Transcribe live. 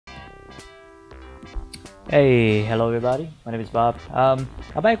Hey, hello everybody. My name is Bob. I'm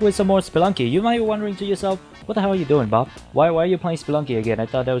back with some more Spelunky. You might be wondering to yourself, what the hell are you doing, Bob? Why are you playing Spelunky again? I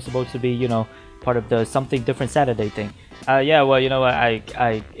thought that was supposed to be, part of the something different Saturday thing. Yeah, well, you know what?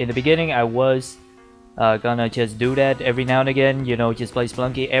 I in the beginning I was gonna just do that every now and again. Just play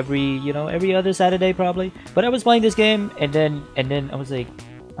Spelunky every other Saturday probably. But I was playing this game, and then I was like,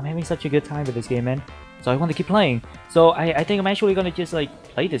 I'm having such a good time with this game, man. So I want to keep playing. So I think I'm actually gonna just like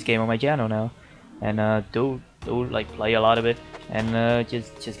play this game on my channel now. And do like play a lot of it, and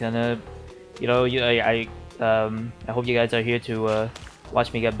just gonna I hope you guys are here to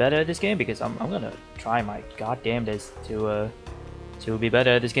watch me get better at this game, because I'm gonna try my goddamnedest to be better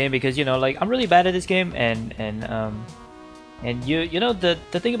at this game, because like I'm really bad at this game, and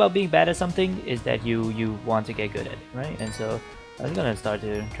the thing about being bad at something is that you want to get good at it, right? And so I'm gonna start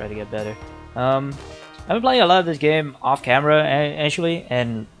to try to get better. I've been playing a lot of this game off camera actually,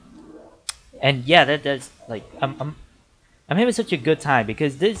 and yeah, that's like I'm having such a good time,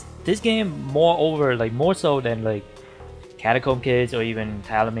 because this game, moreover, like more so than like Catacomb Kids or even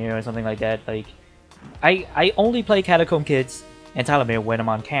Talamir or something like that, like I only play Catacomb Kids and Talamir when I'm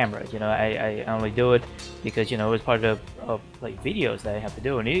on camera. I only do it because it's part of like videos that I have to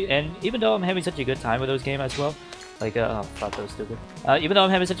do, and even though I'm having such a good time with those games as well, like oh fuck, that was stupid. Even though I'm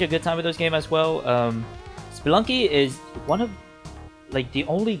having such a good time with those games as well, Spelunky is one of like the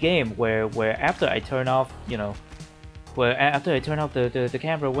only game where after I turn off the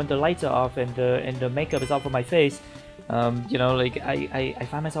camera, when the lights are off and the makeup is off of my face, like I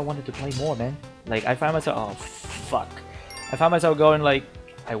find myself wanting to play more, man. Like I find myself, oh fuck, I find myself going like,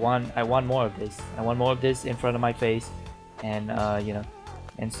 I want more of this. I want more of this in front of my face, and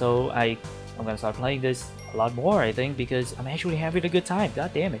and so I'm gonna start playing this a lot more, I think, because I'm actually having a good time.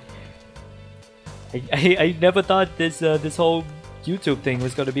 God damn it. I never thought this whole YouTube thing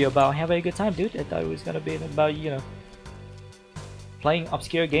was gonna be about having a good time, dude. I thought it was gonna be about playing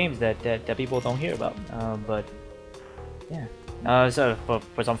obscure games that people don't hear about. But yeah. So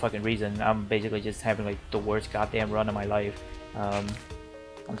for some fucking reason, I'm basically just having like the worst goddamn run of my life. I'm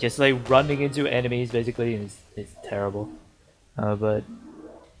just like running into enemies basically, and it's terrible. But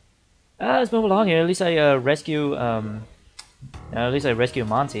let's move along here. At least I rescue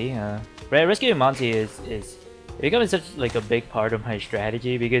Monty. Rescuing Monty is becoming such like a big part of my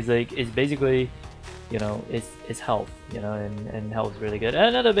strategy, because like it's basically it's health, and health is really good. And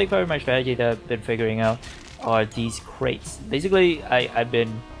another big part of my strategy that I've been figuring out are these crates. Basically I've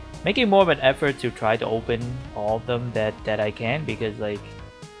been making more of an effort to try to open all of them that I can, because like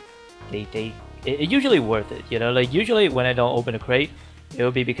it's usually worth it, like usually when I don't open a crate, it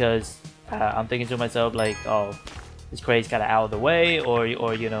will be because I'm thinking to myself like, oh, this crate's kinda out of the way, or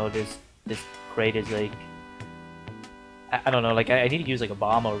this crate is like, I don't know, like I need to use like a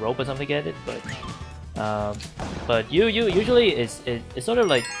bomb or a rope or something to get it, but usually it's sort of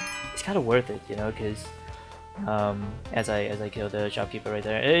like, it's kind of worth it, because as I kill the shopkeeper right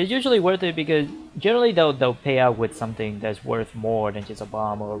there, it's usually worth it, because generally they'll pay out with something that's worth more than just a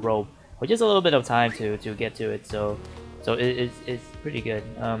bomb or a rope, or just a little bit of time to get to it. So it's pretty good.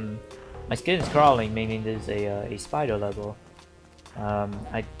 My skin is crawling, meaning there's a spider level.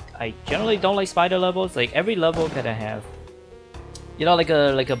 I generally don't like spider levels. Like every level kind of have, like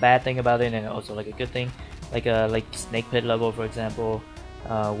a bad thing about it, and also like a good thing. Like snake pit level, for example,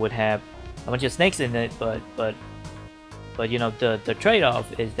 would have a bunch of snakes in it, but the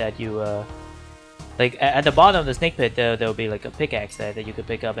trade-off is that you like at the bottom of the snake pit there'll be like a pickaxe that you could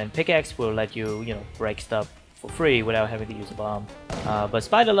pick up, and pickaxe will let you break stuff for free without having to use a bomb. But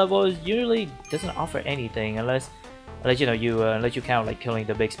spider levels usually doesn't offer anything unless you count like killing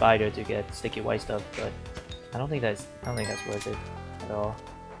the big spider to get sticky white stuff. But I don't think that's worth it at all,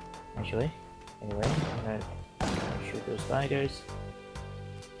 actually. Anyway, I'm gonna shoot those spiders.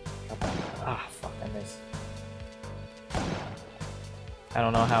 Ah, fuck! I missed. I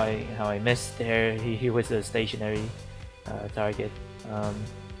don't know how I missed there. He was a stationary target.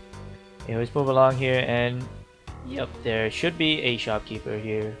 Let's move along here, and yep, there should be a shopkeeper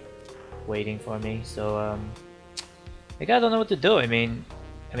here waiting for me. So I don't know what to do. I mean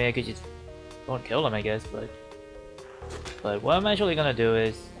I could just go and kill him, I guess, but what I'm actually gonna do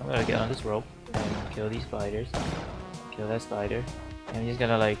is I'm gonna get on this rope and kill these spiders, kill that spider, and I'm just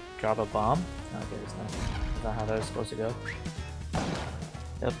gonna like drop a bomb. Okay, that's not how that was supposed to go.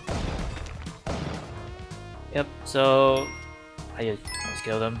 Yep. So I just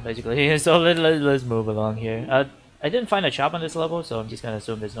killed him basically. So let's move along here. I didn't find a shop on this level, so I'm just gonna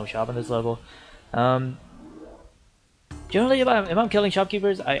assume there's no shop on this level. Generally, if I'm killing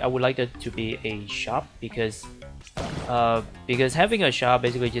shopkeepers, I would like it to be a shop, because Because having a shop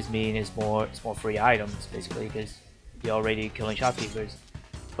basically just means it's more free items basically because you're already killing shopkeepers.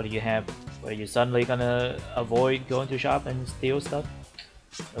 What do you have? Where you suddenly gonna avoid going to shop and steal stuff?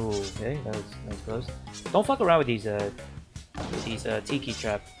 Oh, okay, that was close. Don't fuck around with these tiki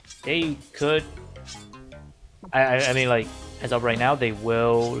trap. They could. I mean, like as of right now, they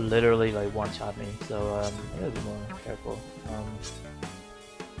will literally like one shot me. So I gotta be more careful.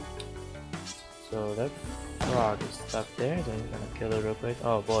 So that frog is stuck there. So I'm gonna kill it real quick.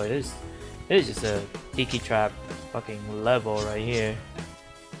 Oh boy, this is just a tiki trap fucking level right here.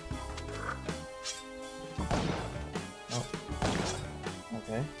 Oh,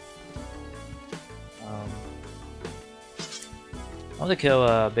 okay. I want to kill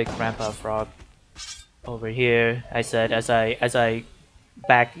a big grandpa frog over here. I said as I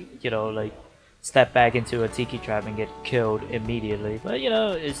back, you know, like step back into a tiki trap and get killed immediately. But you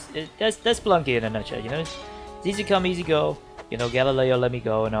know, that's Spelunky in a nutshell. You know, it's easy come, easy go. You know, Galileo let me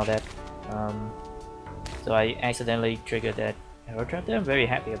go and all that. So I accidentally triggered that arrow trap there. I'm very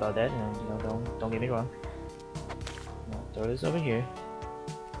happy about that, and you know, don't get me wrong. I'll throw this over here.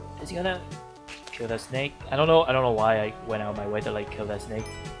 Is he gonna kill that snake? I don't know why I went out of my way to like kill that snake.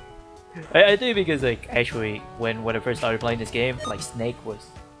 I think because like actually when I first started playing this game, like snake was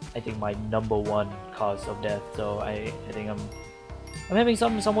I think my #1 cause of death. So I think I'm having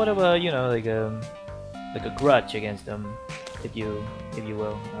somewhat of a, you know, like a grudge against them, if you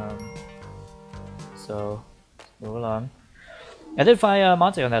will. So let's move along. I did find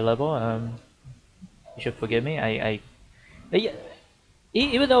Monty on that level. You should forgive me.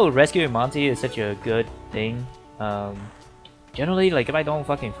 Even though rescuing Monty is such a good thing, generally, like if I don't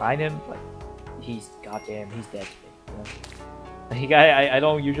fucking find him, like he's dead. You know? Like I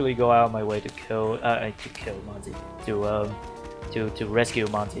don't usually go out of my way to kill Monty, to rescue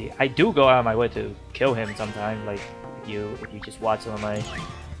Monty. I do go out of my way to kill him sometimes. Like if you just watch some of my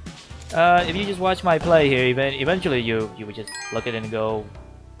if you just watch my play here, eventually you would just look at it and go,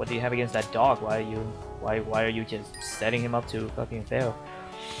 what do you have against that dog? Why are you just setting him up to fucking fail?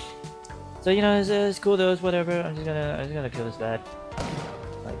 So you know, it's cool though, it's whatever. I'm just gonna kill this bat.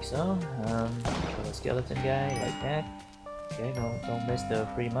 Like so. Kill a skeleton guy like that. Okay, don't miss the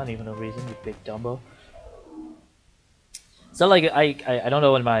free money for no reason, you big Dumbo. So like I don't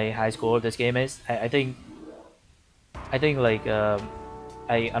know what my high score of this game is. I think like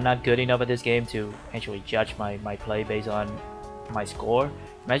I'm not good enough at this game to actually judge my play based on my score.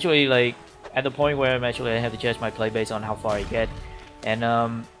 I'm actually like at the point where I have to judge my play based on how far I get. And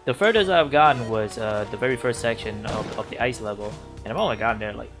the furthest I've gotten was the very first section of the ice level, and I've only gotten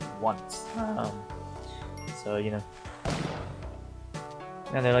there like once. So you know,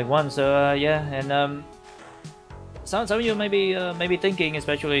 and they're like once. So yeah, and some of you may be thinking,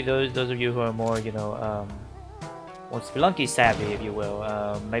 especially those of you who are more, you know, more Spelunky savvy, if you will,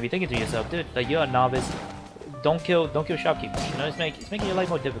 maybe thinking to yourself, dude, like you're a novice, don't kill shopkeepers. You know, it's making your life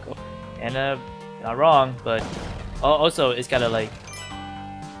more difficult. And not wrong, but also it's kind of like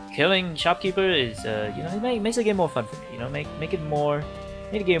killing shopkeeper is you know, it makes the game more fun for me. You know, make the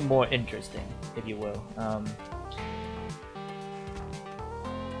game more interesting, if you will. I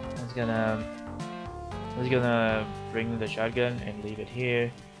was gonna bring the shotgun and leave it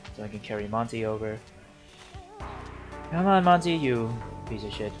here so I can carry Monty over. Come on, Monty, you piece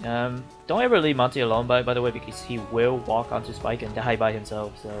of shit. Don't ever leave Monty alone, by the way, because he will walk onto Spike and die by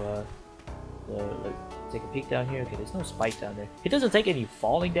himself. So let's take a peek down here. Okay, there's no Spike down there. He doesn't take any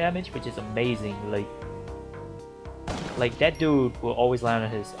falling damage, which is amazing. Like that dude will always land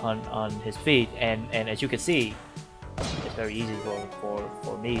on his feet, and as you can see, it's very easy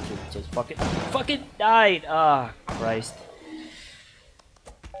for me to just fucking died. Ah, Christ.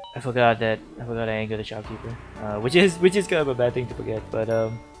 I forgot I angered the shopkeeper, which is kind of a bad thing to forget. But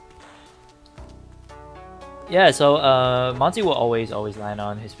yeah, so Monty will always land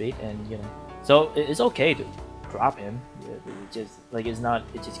on his feet, and you know, so it's okay to drop him. It's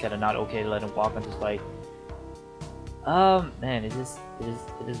just kind of not okay to let him walk on the Spike. Man, it is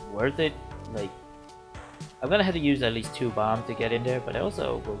worth it. Like, I'm gonna have to use at least 2 bombs to get in there, but I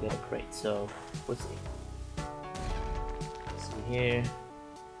also will get a crate. So we'll see. Let's see here.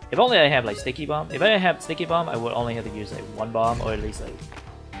 If only I have like sticky bomb. If I have sticky bomb, I would only have to use like 1 bomb, or at least like,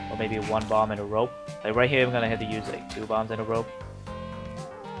 or maybe 1 bomb and a rope. Like right here, I'm gonna have to use like 2 bombs and a rope.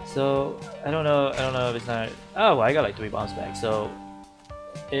 So I don't know if it's not. Oh, well, I got like 3 bombs back. So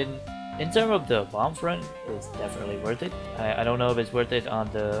in terms of the bomb front, it's definitely worth it. I don't know if it's worth it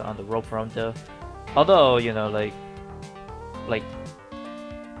on the rope front though. Although, you know, like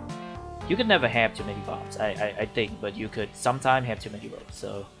you could never have too many bombs, I think, but you could sometimes have too many ropes.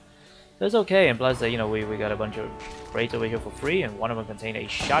 So That's okay, and plus, you know, we got a bunch of crates over here for free, and one of them contain a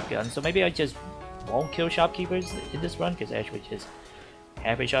shotgun. So maybe I just won't kill shopkeepers in this run, because I actually just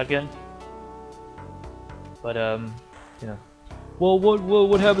have a shotgun. But you know, well,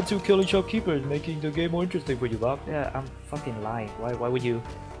 what happened to killing shopkeepers, making the game more interesting for you, Bob? Yeah, I'm fucking lying. Why would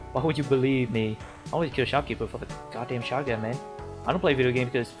you believe me? I always kill shopkeeper for the goddamn shotgun, man. I don't play video games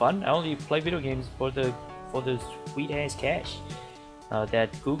because it's fun. I only play video games for the sweet ass cash that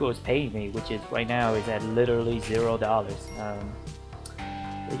Google is paying me, which is right now is at literally $0.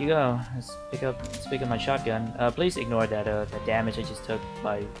 There you go. Let's pick up my shotgun. Please ignore that that damage I just took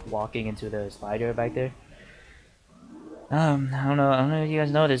by walking into the spider back there. I don't know if you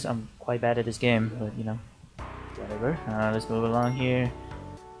guys noticed, I'm quite bad at this game, but you know, whatever. Let's move along here.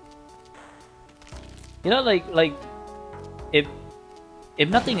 You know, like if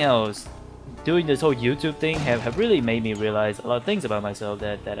nothing else, doing this whole YouTube thing have really made me realize a lot of things about myself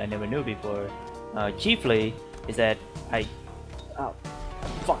that I never knew before. Chiefly is that oh,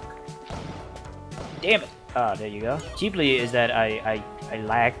 fuck. Damn it. Ah, there you go. Chiefly is that I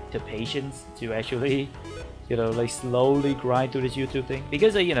lack the patience to actually, you know, like slowly grind through this YouTube thing,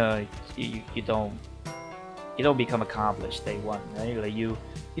 because you know, you don't become accomplished day one, right? Like you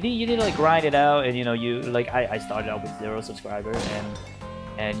need to like grind it out, and you know, you like I started out with 0 subscribers,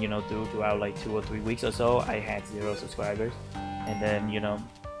 and you know, throughout like 2 or 3 weeks or so I had 0 subscribers, and then you know,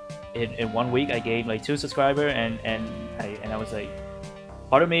 in 1 week I gained like 2 subscribers, and I was like,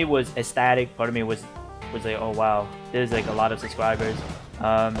 part of me was ecstatic, part of me was like, oh wow, there's like a lot of subscribers,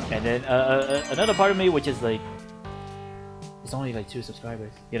 and then another part of me which is like, it's only like 2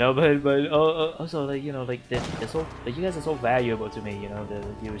 subscribers, you know, but also like, you know, like they're so, like, you guys are so valuable to me, you know,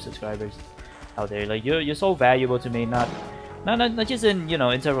 the subscribers out there, like you're so valuable to me, not just in, you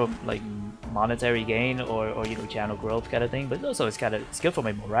know, in terms of like monetary gain or you know, channel growth kind of thing, but also it's good for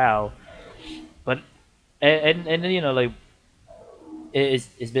my morale. But and you know, like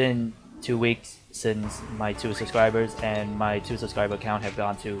it's been 2 weeks since my 2 subscribers, and my 2 subscriber count have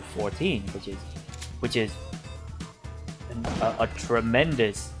gone to 14, which is a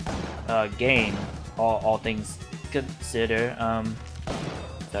tremendous gain, all things considered.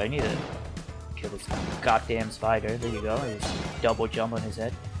 So I need to kill this goddamn spider. There you go. I just double jump on his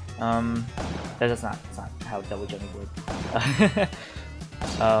head. That's not how double jumping works.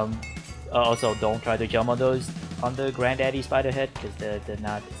 Also, don't try to jump on the granddaddy spider head, because it's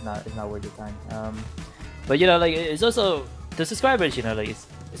not worth your time. But you know, like it's also the subscribers. You know, like it's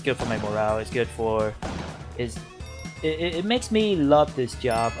good for my morale. It's good for it makes me love this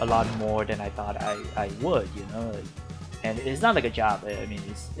job a lot more than I thought I would. You know, like, and it's not like a job. I mean,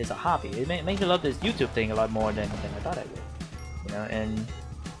 it's a hobby. It makes me love this YouTube thing a lot more than I thought I would. You know,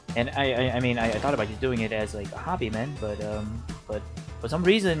 and I mean, I thought about just doing it as like a hobby, man. But for some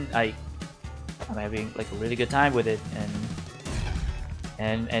reason I'm having like a really good time with it,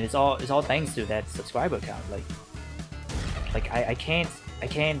 and it's all thanks to that subscriber count. Like I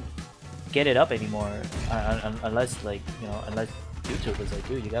can't get it up anymore unless, like, you know, unless YouTube is like,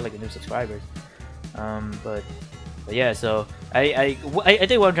 dude, you got like a new subscribers. But yeah, so I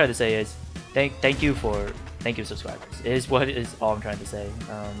think what I'm trying to say is thank you subscribers is all I'm trying to say.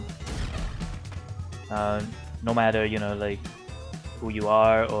 No matter, you know, like who you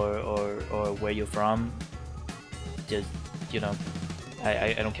are or where you're from, just, you know,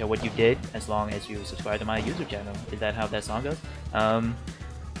 I don't care what you did as long as you subscribe to my YouTube channel. Is that how that song goes?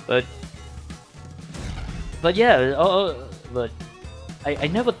 But yeah, but I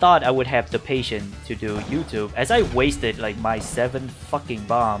never thought I would have the patience to do YouTube, as I wasted like my 7th fucking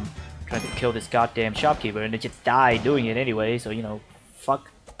bomb trying to kill this goddamn shopkeeper, and it just died doing it anyway, so you know, fuck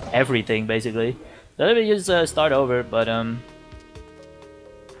everything basically. So let me just start over, but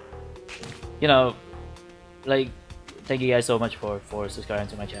you know, like, thank you guys so much for subscribing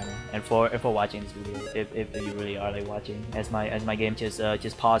to my channel and for watching this video, if you really are like watching, as my game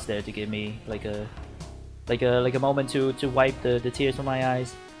just paused there to give me like a moment to wipe the tears from my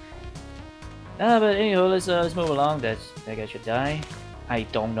eyes. But anyhow, let's move along. That guy should die. I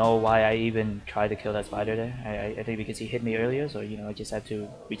don't know why I even tried to kill that spider there. I think because he hit me earlier, so you know, I just had to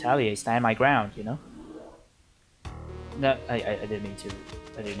retaliate, stand my ground, you know. No, I didn't mean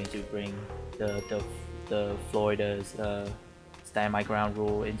to bring the Florida's stand my ground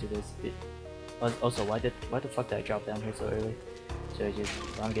rule into this. Also, why the fuck did I drop down here so early? So I just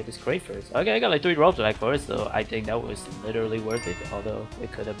want to get this crate first. Okay, I got like 3 ropes back for it, so I think that was literally worth it. Although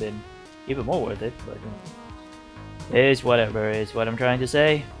it could have been even more worth it, but you know, it's whatever. Is what I'm trying to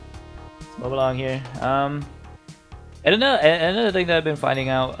say. Let's move along here. And another thing that I've been finding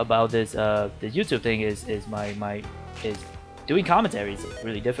out about this the YouTube thing is doing commentaries is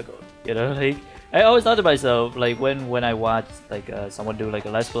really difficult. You know, like I always thought to myself, like when I watch like someone do like a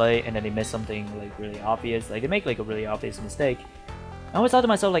let's play and then they miss something like really obvious, like they make like a really obvious mistake. I always thought to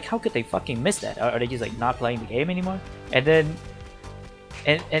myself, like, how could they fucking miss that? Are they just like not playing the game anymore? And then,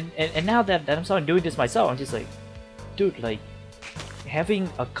 and now that I'm starting doing this myself, I'm just like, dude, like having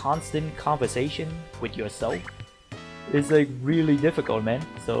a constant conversation with yourself is like really difficult, man.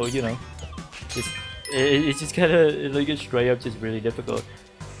 So you know, just it's just kind of like it's straight up just really difficult.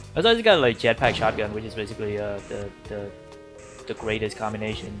 I also got like jetpack shotgun, which is basically the greatest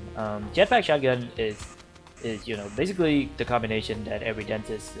combination. Jetpack shotgun is you know basically the combination that every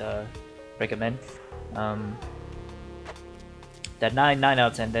dentist recommend. That 9 out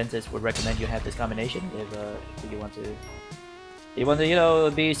of 10 dentists would recommend you have this combination if you want to you know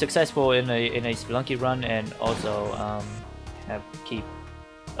be successful in a Spelunky run and also keep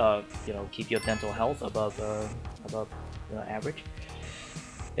you know keep your dental health above average.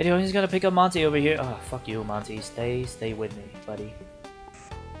 Anyway, I'm just gonna pick up Monty over here. Oh fuck you, Monty. Stay with me, buddy.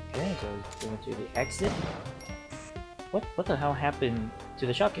 Okay, so going to the exit. What the hell happened to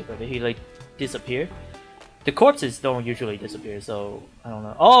the shopkeeper? Did he like disappear? The corpses don't usually disappear, so I don't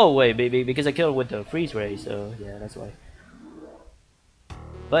know. Oh wait, baby, because I killed with the freeze ray, so yeah, that's why.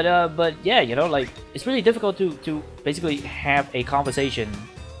 But yeah, you know, like it's really difficult to basically have a conversation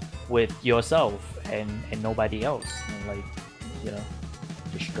with yourself and nobody else, and, like you know,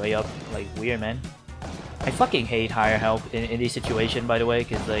 just straight up like weird, man. I fucking hate higher help in this situation, by the way,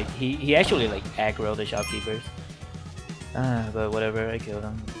 because like he actually like aggro the shopkeepers. But whatever, I killed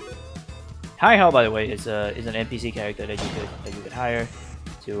him. Higher help, by the way, is an NPC character that you could hire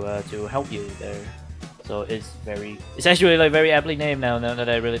to help you there. So it's actually like very aptly named now that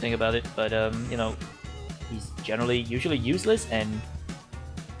I really think about it. But you know, he's usually useless and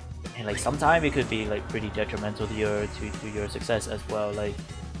like sometimes it could be like pretty detrimental to your success as well. Like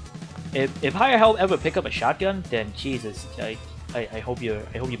if higher help ever pick up a shotgun, then Jesus, I hope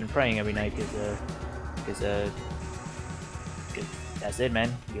you've been praying every night because that's it,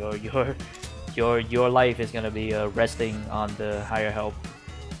 man. Your life is gonna be resting on the higher help,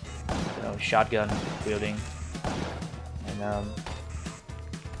 you know, shotgun wielding, and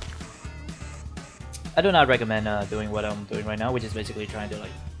I do not recommend doing what I'm doing right now, which is basically trying to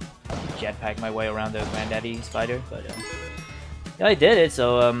like jetpack my way around the granddaddy spider. But yeah, I did it.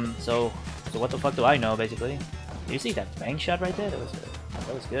 So what the fuck do I know, basically? You see that bang shot right there? That was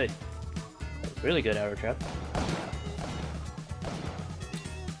good. That was really good arrow trap.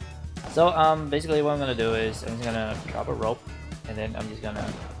 So basically what I'm gonna do is I'm just gonna drop a rope, and then I'm just gonna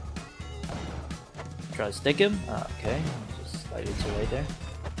try to stick him. Okay, just slightly too late there.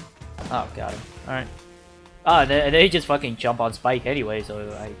 Oh, got him. All right. Ah, and they just fucking jump on Spike anyway, so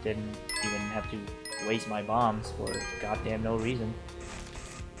I didn't even have to waste my bombs for goddamn no reason.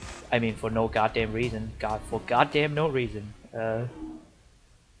 I mean, for no goddamn reason. For goddamn no reason. Hello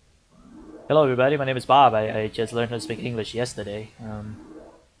everybody, my name is Bob. I just learned how to speak English yesterday.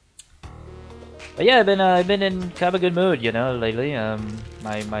 But yeah, I've been in kind of a good mood, you know, lately.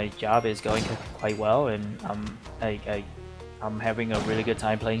 My job is going quite well, and I'm having a really good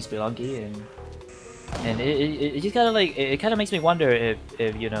time playing Spelunky, and it just kind of like it kind of makes me wonder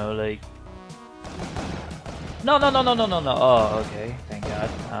if you know like no. Oh, okay, thank God.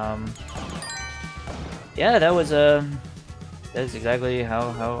 Yeah, that's exactly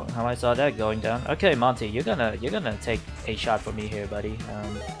how I saw that going down. Okay, Monty, you're gonna take a shot for me here, buddy.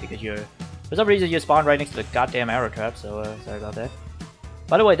 Because for some reason you spawned right next to the goddamn arrow trap, so sorry about that.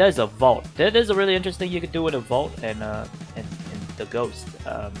 By the way, there's a vault. There's a really interesting you could do with a vault and the ghost.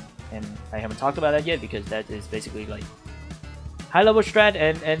 And I haven't talked about that yet because that is basically like high level strat.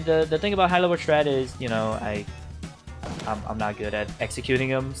 And the thing about high level strat is, you know, I'm not good at executing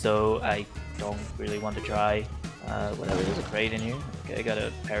them, so I don't really want to try. Whatever, there's a crate in here. Okay, I got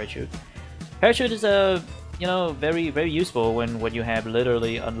a parachute. Parachute is you know, very useful when you have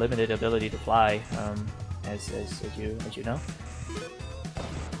literally unlimited ability to fly. As you know.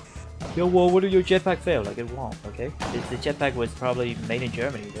 Yo, whoa, what did your jetpack fail? Like it won't. Okay, the jetpack was probably made in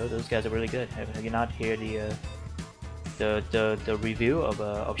Germany. Those guys are really good. Have you not heard the review of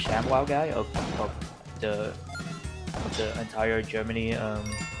ShamWow guy of the entire Germany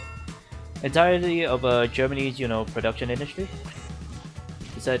entirety of Germany's, you know, production industry?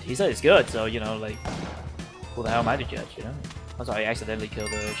 He said it's good. So you know, like, who the hell am I to judge? You know. Also, I accidentally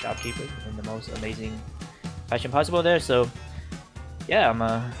killed the shopkeeper in the most amazing fashion possible there. So yeah, I'm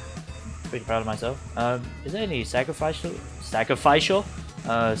pretty proud of myself. Is there any sacrificial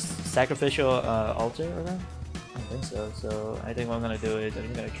altar around? I don't think so. So I think what I'm gonna do is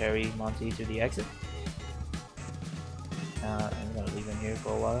I'm gonna carry Monty to the exit. I'm gonna leave him here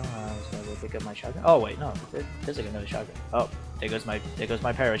for a while. So I will pick up my shotgun. Oh wait, no, there's like another shotgun. Oh, there goes my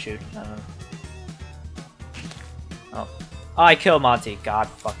parachute. Oh, I killed Monty. God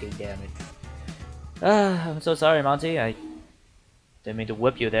fucking damn it. I'm so sorry, Monty. I didn't mean to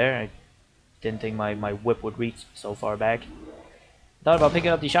whip you there. I didn't think my whip would reach so far back. Thought about picking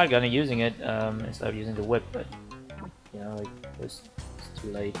up the shotgun and using it instead of using the whip, but you know, like, it's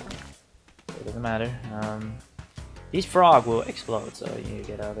too late. It doesn't matter. These frog will explode, so you need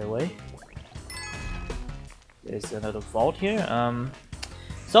to get out of their way. There's another vault here.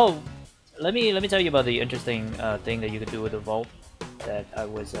 So let me tell you about the interesting thing that you could do with the vault that I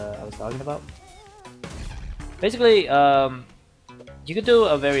was talking about. Basically, you could do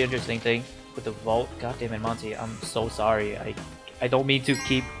a very interesting thing with the vault. God damn it, Monty! I'm so sorry. I don't mean to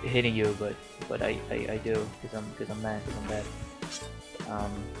keep hitting you, but I do because I'm mad because I'm bad.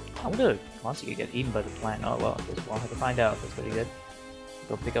 I wonder if Monty could get eaten by the plant. Oh well, I guess we'll have to find out. That's pretty good.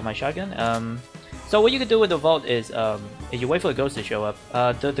 Go pick up my shotgun. So what you could do with the vault is you wait for the ghost to show up.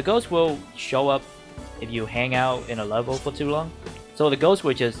 The ghost will show up if you hang out in a level for too long. So the ghost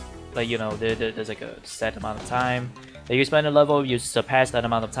will just, like, you know, there's like a set amount of time that you spend a level. You surpass that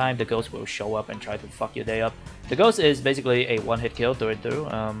amount of time, the ghost will show up and try to fuck your day up. The ghost is basically a one-hit kill through and through.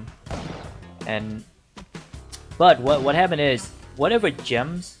 But what happened is, whatever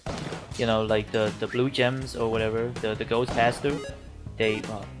gems, you know, like the blue gems or whatever, the ghosts pass through, they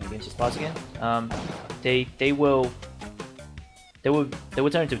maybe just pause again. They will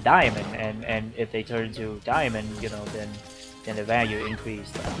turn to diamond, and if they turn to diamond, you know, then the value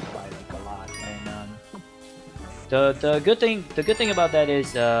increased by like a lot. And the good thing about that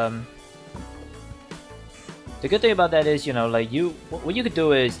is you know, like, what you could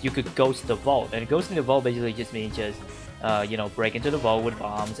do is you could ghost the vault, and ghosting the vault basically just means just you know, break into the vault with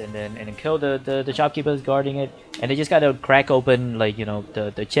bombs and then kill the shopkeepers guarding it, and they just gotta crack open, like, you know,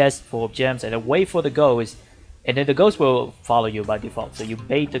 the chest full of gems and then wait for the ghost, and then the ghost will follow you by default. So you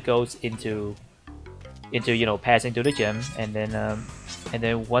bait the ghost into you know, passing through the gem, and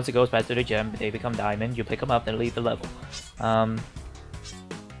then once the ghost passes through the gem, they become diamond. You pick them up and leave the level.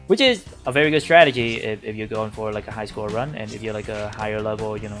 Which is a very good strategy if you're going for like a high score run, and if you're like a higher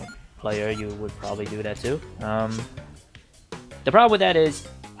level, you know, player, you would probably do that too. The problem with that is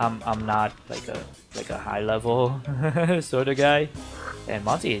I'm not like a high level sort of guy, and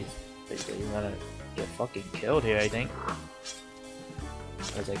Monty is basically gonna get fucking killed here, I think.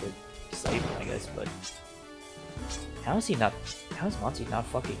 As I could save him, I guess, but how is Monty not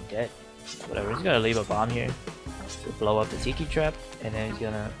fucking dead? Whatever, he's gonna leave a bomb here to blow up the tiki trap, and then he's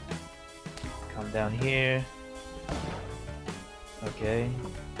gonna come down here. Okay,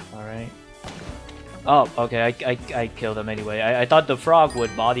 alright. Oh, okay, I killed him anyway. I thought the frog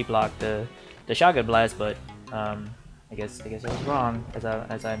would body block the shotgun blast, but I guess I was wrong, as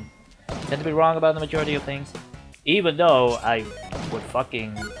I tend to be wrong about the majority of things. Even though I would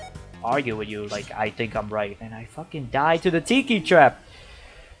fucking argue with you, like, I think I'm right, and I fucking died to the tiki trap.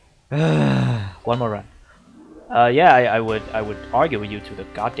 One more run. Yeah, I would argue with you to the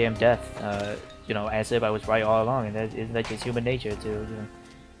goddamn death. You know, as if I was right all along, and isn't that just human nature to, you know,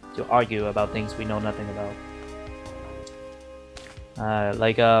 to argue about things we know nothing about.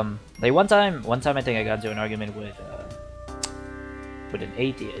 Like one time I think I got into an argument with an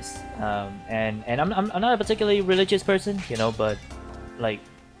atheist, and I'm not a particularly religious person, you know, but like,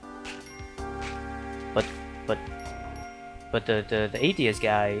 but the atheist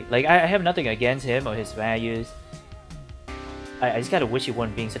guy, like, I have nothing against him or his values. I just gotta wish he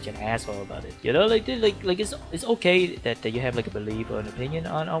wasn't being such an asshole about it, you know. Like it's okay that you have like a belief or an opinion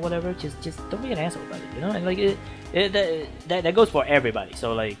on or whatever. Just don't be an asshole about it, you know. And like that goes for everybody.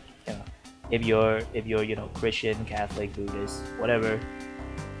 So, like, you know, if you're you know, Christian, Catholic, Buddhist, whatever,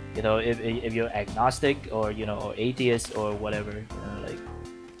 you know, if you're agnostic or, you know, or atheist or whatever, you know, like,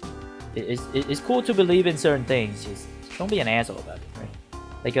 it's cool to believe in certain things. Just don't be an asshole about it, right?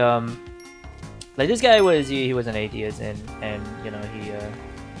 Like this guy was he was an atheist, and you know, he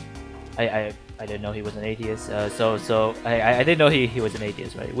I didn't know he was an atheist, so I didn't know he was an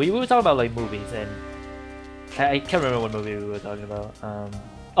atheist, right? We were talking about like movies, and I can't remember what movie we were talking about.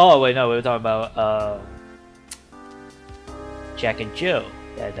 Oh wait, no, we were talking about Jack and Jill,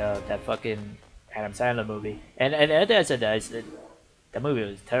 that fucking Adam Sandler movie, and after I said that movie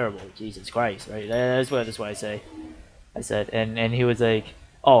was terrible. Jesus Christ, right? That's what I say. I said, and he was like,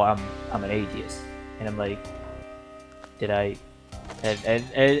 oh, I'm an atheist, and I'm like, did I?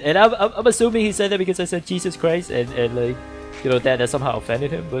 And I'm assuming he said that because I said Jesus Christ, and like, you know, that somehow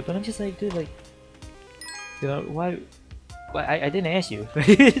offended him. But I'm just like, dude, like, you know, why I didn't ask you.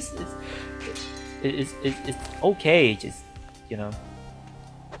 It's okay, just, you know,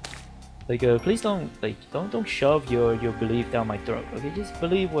 Like, please don't shove your belief down my throat. Okay, just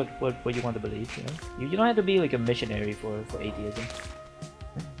believe what you want to believe. You know, you don't have to be like a missionary for atheism.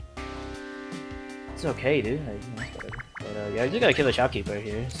 It's okay, dude. Like, you know, whatever. But yeah, I just gotta kill the shopkeeper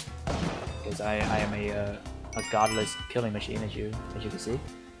here, because I am a godless killing machine, as you can see.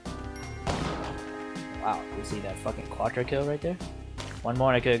 Wow, you see that fucking quadra kill right there? One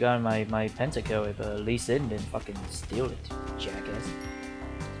more, I could have gotten my penta kill if Lee Sin didn't fucking steal it, jackass.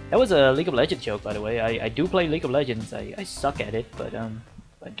 That was a League of Legends joke, by the way. I do play League of Legends. I suck at it, but I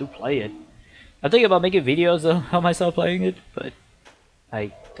do play it. I'm thinking about making videos of myself playing it, but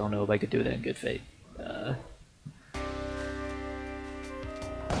I don't know if I could do that in good faith. I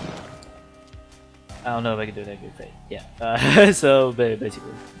don't know if I can do that in good faith. Yeah. So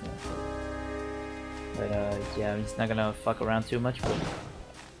basically. Yeah. But yeah, I'm just not gonna fuck around too much. But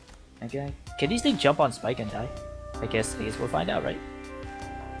okay, can these things jump on Spike and die? I guess we'll find out, right?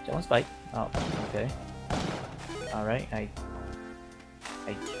 Jump on Spike. Oh, okay. All right. I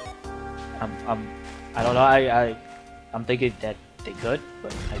don't know. I'm thinking that they could,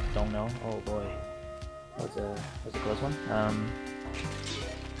 but I don't know. Oh boy, that was a close one.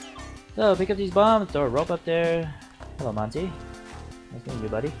 So pick up these bombs. Throw a rope up there. Hello, Monty. Nice meeting you,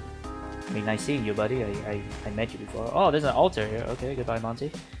 buddy. I mean, nice seeing you, buddy. I met you before. Oh, there's an altar here. Okay, goodbye,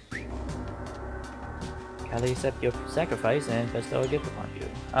 Monty. Kindly accept your sacrifice and bestow a gift upon you.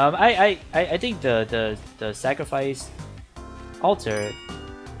 I think the sacrifice altar,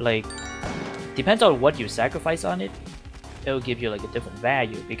 like, depends on what you sacrifice on it. It'll give you like a different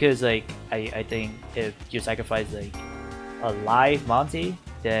value, because like I think if you sacrifice like a live Monty,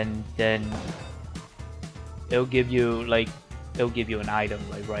 then it'll give you an item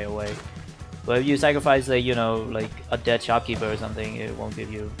like right away. But if you sacrifice like, you know, like a dead shopkeeper or something, it won't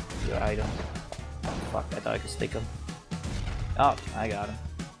give you your item. Fuck, I thought I could stick him. Oh, I got him.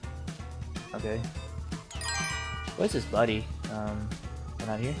 Okay. Where's his buddy?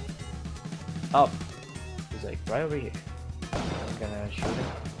 Not here? Oh, he's like right over here. I'm gonna shoot him.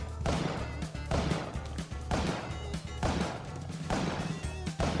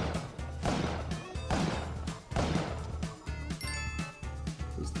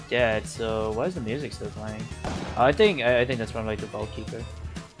 He's dead, so why is the music still playing? Oh, I think that's from like the Vault Keeper.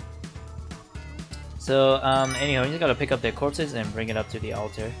 So anyhow, you just gotta pick up their corpses and bring it up to the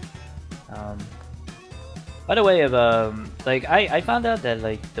altar. By the way, if like I found out that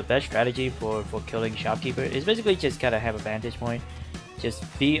like the best strategy for killing shopkeeper is basically just kind of have a vantage point, just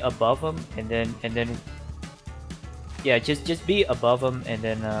be above them, and then yeah, just be above them, and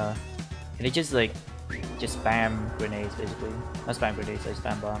then it just spam grenades basically, not spam grenades, like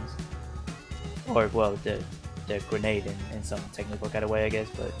spam bombs, or well the grenade in some technical kind of way, I guess,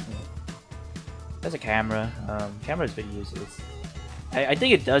 but you know. There's a camera. Camera is pretty useless. I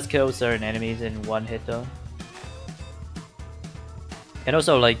think it does kill certain enemies in one hit though. And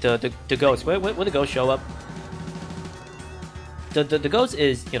also like the ghost. When the ghost show up, the ghost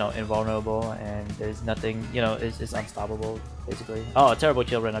is, you know, invulnerable, and there's nothing, you know, it's unstoppable basically. Oh, a terrible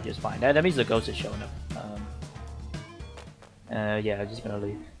kill ran up your spine. That means the ghost is showing up. Yeah, I'm just gonna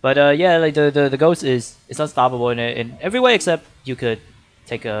leave. But yeah, like the ghost is unstoppable in every way except you could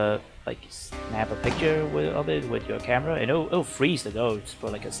take a like snap a picture of it with your camera, and it'll freeze the ghost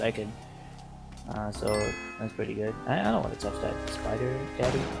for like a second. So that's pretty good. I don't want to touch that Spider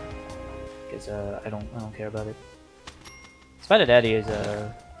Daddy, because I don't care about it. Spider Daddy is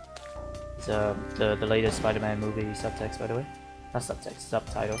the latest Spider-Man movie subtext, by the way. Not subtext,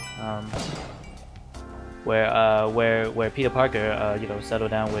 subtitle. Where Peter Parker you know,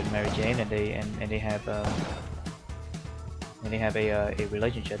 settled down with Mary Jane, and they have a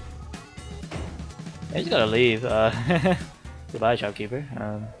relationship. I just gotta leave. Goodbye, shopkeeper.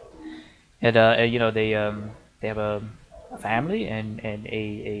 And you know, they have a family and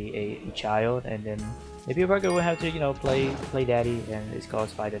a child, and then maybe Parker will have to, you know, play daddy, and it's called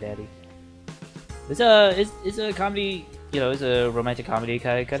Spider Daddy. It's a comedy, you know, it's a romantic comedy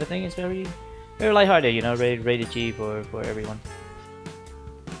kind of thing. It's very lighthearted, you know, rated G for everyone.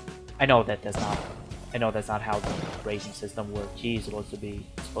 I know that's not how the rating system works. G is supposed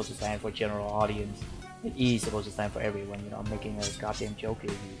to stand for general audience, and E is supposed to stand for everyone. You know, I'm making a goddamn joke here,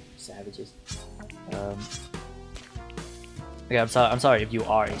 you savages. Okay, I'm sorry if you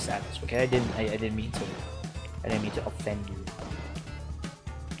are a savage. Okay, I didn't mean to offend you,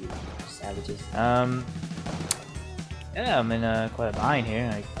 you savages. Yeah, I'm in quite a bind here.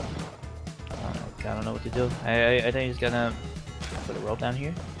 I don't know what to do. I think I'm just gonna put a rope down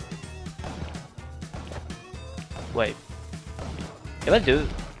here. Wait, if I do,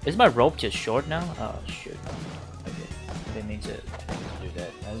 is my rope just short now? Oh shit. Okay. didn't mean to do that.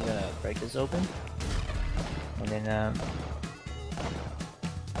 I'm just gonna break this open. And then,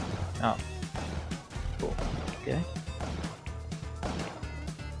 oh. Cool. Okay.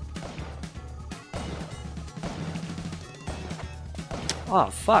 Oh,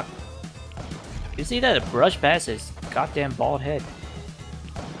 fuck. You see that? A brush past his goddamn bald head.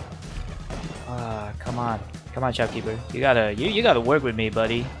 Ah, come on. Come on, shopkeeper. You gotta work with me,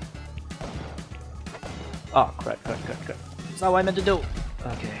 buddy. Oh, crap. That's not what I meant to do.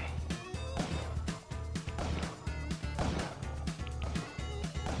 Okay.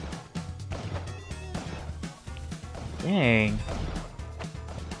 Dang.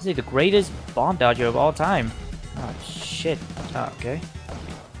 This is the greatest bomb dodger of all time. Oh, shit. Oh, okay.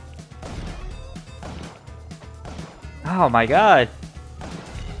 Oh my god.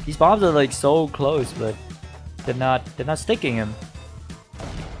 These bombs are like so close, but they're not sticking him.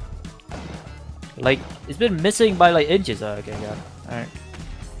 Like, it's been missing by like inches. Oh, okay, got it. Alright.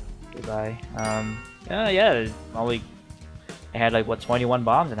 Goodbye. Yeah, only I had like what 21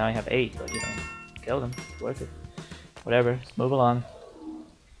 bombs and now I have 8, but you know, kill them. Worth it. Whatever, let's move along.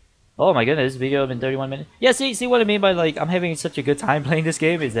 Oh my goodness, this video has been 31 minutes. Yeah, see what I mean by like I'm having such a good time playing this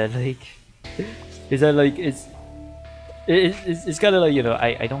game is that like it's kind of like, you know,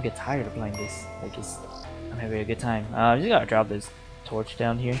 I don't get tired of playing this. Like I'm having a good time. I just gotta drop this torch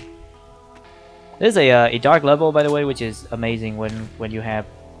down here. This is a dark level, by the way, which is amazing when you have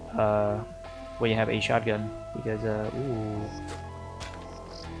a shotgun because ooh.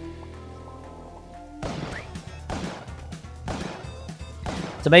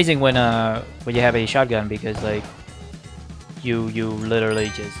 It's amazing when you have a shotgun because like you literally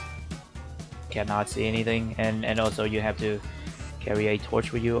just cannot see anything, and also you have to carry a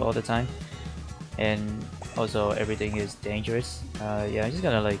torch with you all the time, and also everything is dangerous. Yeah, I'm just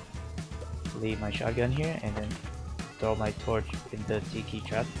gonna like leave my shotgun here and then throw my torch in the tiki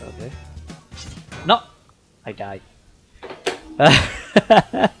trap. Okay. No, I died.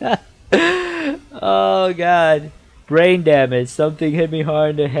 Oh god. Brain damage. Something hit me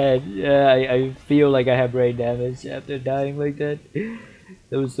hard in the head. Yeah, I feel like I have brain damage after dying like that.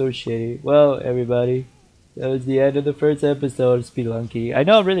 That was so shitty. Well, everybody, that was the end of the first episode of Spelunky. I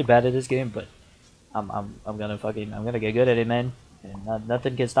know I'm really bad at this game, but I'm gonna get good at it, man. And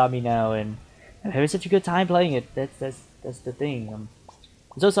nothing can stop me now. And I'm having such a good time playing it. That's the thing. I'm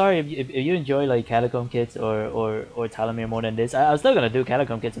so sorry if you enjoy like Catacomb Kits or Talamir more than this. I'm still gonna do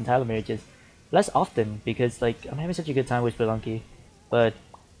Catacomb Kits and Talamir, just less often because like I'm having such a good time with Spelunky. But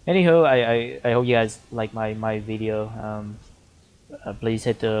anywho, I hope you guys like my video. Please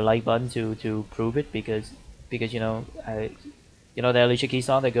hit the like button to prove it because you know the Alicia Keys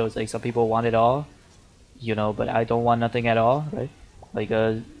song that goes like some people want it all, you know, but I don't want nothing at all, right? Like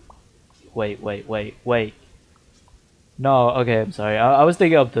wait. No, okay, I'm sorry. I was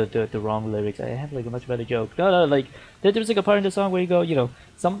thinking of the wrong lyrics. I have like a much better joke. No, like there was like a part in the song where you go, you know,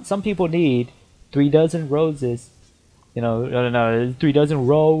 some people need 3 dozen roses, you know, no, 3 dozen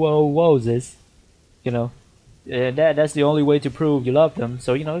roses, you know, and that's the only way to prove you love them.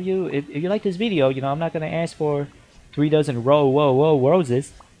 So you know, if you like this video, you know, I'm not gonna ask for 3 dozen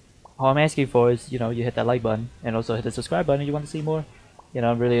roses. All I'm asking for is, you know, you hit that like button and also hit the subscribe button if you want to see more. You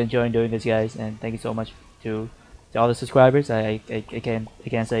know, I'm really enjoying doing this, guys, and thank you so much to all the subscribers. I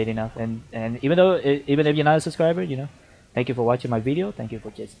can't say it enough. And even if you're not a subscriber, you know, thank you for watching my video. Thank you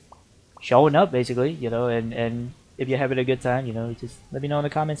for just showing up, basically, you know, and if you're having a good time, you know, just let me know in the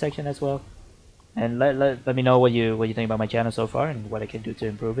comment section as well, and let me know what you think about my channel so far and what I can do to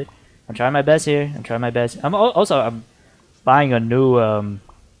improve it. I'm trying my best here. I'm buying a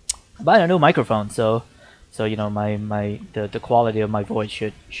new microphone, so you know, the quality of my voice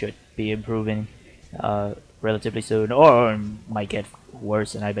should be improving relatively soon, or might get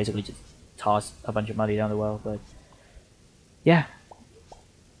worse and I basically just toss a bunch of money down the well. But yeah,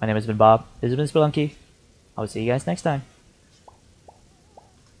 my name has been Bob. This has been Spelunky. I will see you guys next time.